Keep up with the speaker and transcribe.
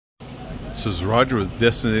This is Roger with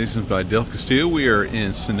Destinations by Del Castillo. We are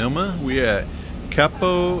in Sonoma. We are at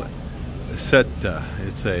Capo Isetta.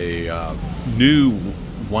 It's a new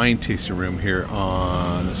wine tasting room here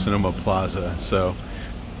on the Sonoma Plaza. So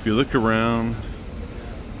if you look around,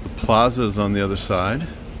 the plaza is on the other side.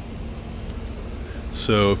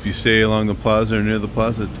 So if you stay along the plaza or near the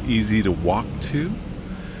plaza, it's easy to walk to.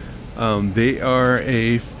 They are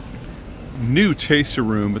a new taster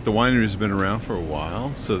room, but the winery has been around for a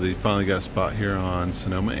while, so they finally got a spot here on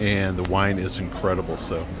Sonoma, and the wine is incredible.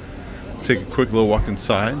 So take a quick little walk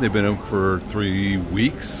inside. They've been open for 3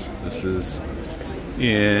 weeks. This is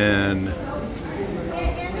in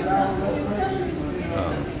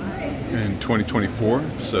 2024,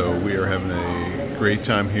 so we are having a great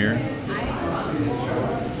time here.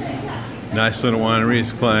 Nice little winery.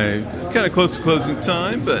 It's kind of close to closing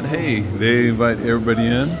time, but hey, they invite everybody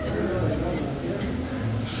in.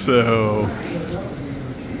 So,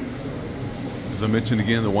 as I mentioned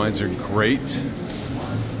again, the wines are great,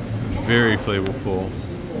 very flavorful,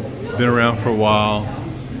 been around for a while.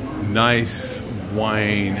 Nice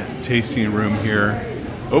wine tasting room here,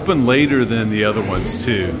 open later than the other ones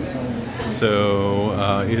too. So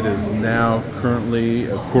it is now currently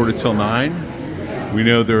 9:15. We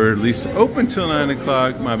know they're at least open till 9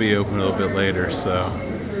 o'clock, might be open a little bit later. So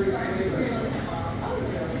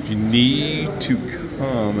if you need to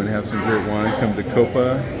come and have some great wine, come to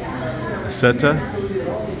Capo Isetta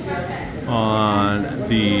on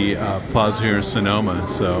the plaza here in Sonoma.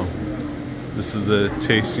 So this is the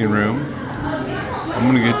tasting room.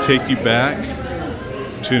 I'm going to take you back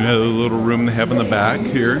to another little room they have in the back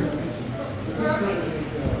here.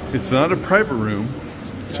 It's not a private room,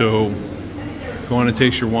 so if you want to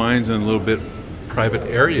taste your wines in a little bit private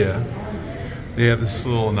area, they have this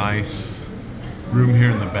little nice room here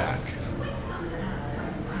in the back.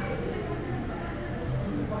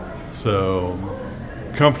 So,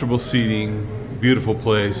 comfortable seating, beautiful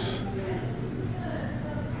place.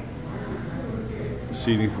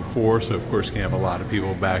 Seating for 4, so of course you can have a lot of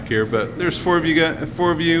people back here. But there's 4 of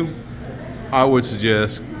you. I would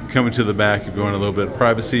suggest coming to the back if you want a little bit of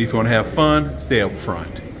privacy. If you want to have fun, stay up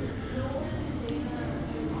front.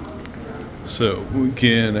 So we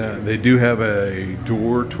can. They do have a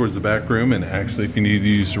door towards the back room, and actually, if you need to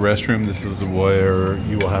use the restroom, this is where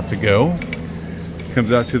you will have to go.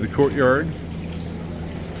 Comes out to the courtyard.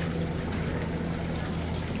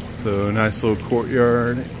 So nice little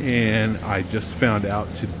courtyard, and I just found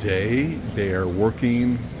out today they are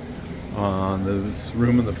working on this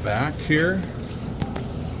room in the back here.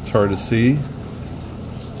 It's hard to see,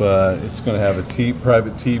 but it's going to have a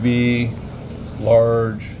private TV,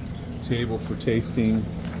 large table for tasting.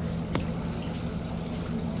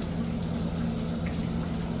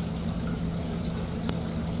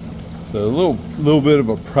 So a little bit of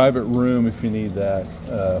a private room if you need that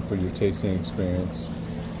for your tasting experience,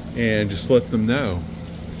 and just let them know.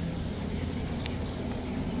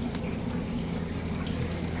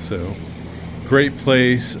 So great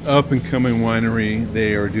place, up and coming winery.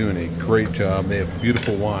 They are doing a great job. They have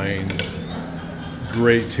beautiful wines,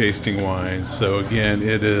 great tasting wines. So again,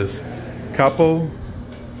 it is Capo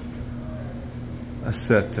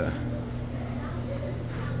Isetta.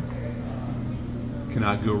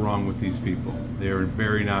 Cannot go wrong with these people. They are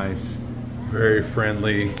very nice, very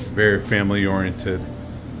friendly, very family oriented.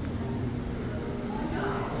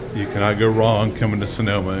 You cannot go wrong coming to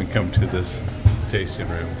Sonoma and come to this tasting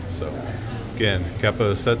room. So again,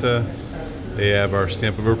 Capo Isetta, they have our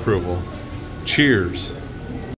stamp of approval. Cheers.